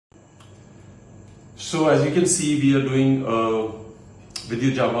So as you can see, we are doing a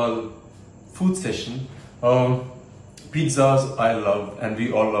Vidyut Jammwal food session. Pizzas I love, and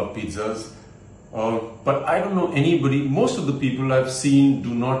we all love pizzas. But I don't know anybody, most of the people I've seen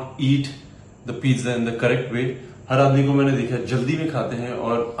do not eat the pizza in the correct way. हर आदमी को मैंने देखा जल्दी में खाते हैं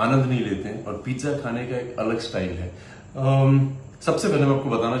और आनंद नहीं लेते हैं, और पिज्जा खाने का एक अलग स्टाइल है। सबसे पहले मैं आपको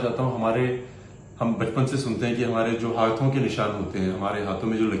बताना चाहता हूँ, हम बचपन से सुनते हैं कि हमारे जो हाथों के निशान होते हैं, हमारे हाथों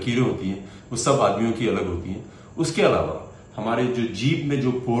में जो लकीरें होती हैं, वो सब आदमियों की अलग होती हैं। उसके अलावा हमारे जो जीभ में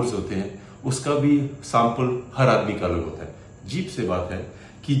जो पोर्स होते हैं, उसका भी सैंपल हर आदमी का अलग होता है। जीभ से बात है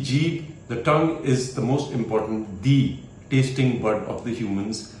कि जीभ, the tongue is the most important, the testing bud of the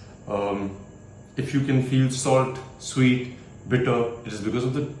humans. If you can feel salt, sweet, bitter, it is because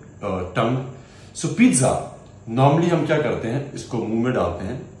of the tongue. So pizza, normally हम क्या करते हैं, इसको मुंह में डालते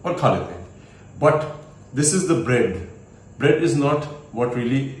हैं और खा लेते हैं. But this is the bread. Bread is not what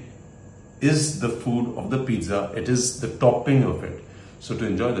really is the food of the pizza. It is the topping of it. So to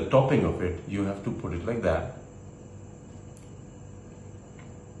enjoy the topping of it, you have to put it like that.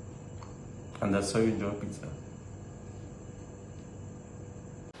 And that's how you enjoy pizza.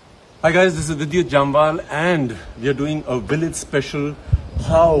 Hi guys, this is Vidyut Jammwal and we are doing a village special.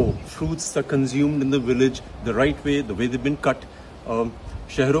 How fruits are consumed in the village the right way, the way they've been cut.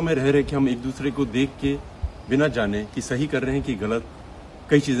 शहरों में रह रहे कि हम एक दूसरे को देख के बिना जाने कि सही कर रहे हैं कि गलत,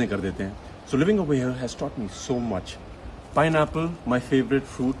 कई चीजें कर देते हैं. So living over here has taught me so much. Pineapple, my favorite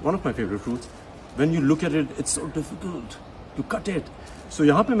fruit, one of my favorite fruits. When you look at it, it's so difficult to cut it. So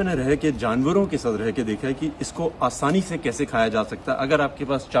यहाँ पे मैंने रह के जानवरों के साथ रह के देखा है कि इसको आसानी से कैसे खाया जा सकता है अगर आपके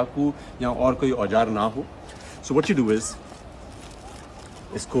पास चाकू या और कोई औजार ना हो. So what you do is,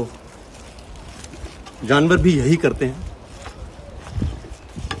 इसको जानवर भी यही करते हैं.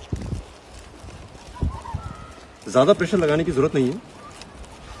 ज्यादा प्रेशर लगाने की जरूरत नहीं है.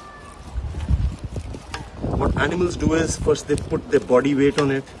 What animals do is, first they put their body weight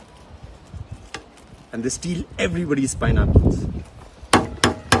on it and they steal everybody's pineapples.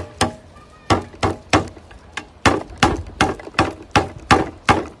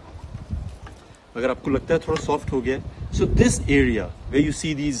 अगर आपको लगता है थोड़ा सॉफ्ट हो गया है, so this area where you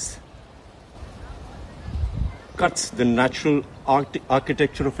see these cuts, the natural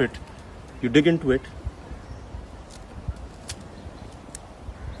architecture of it, you dig into it,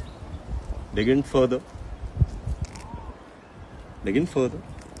 dig in further, dig in further.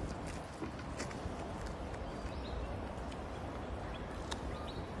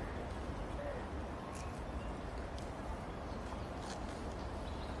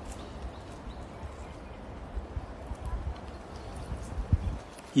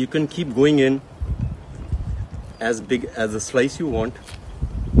 You can keep going in as big as the slice you want.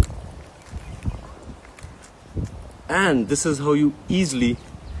 And this is how you easily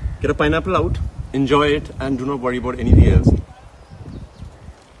get a pineapple out, enjoy it, and do not worry about anything else.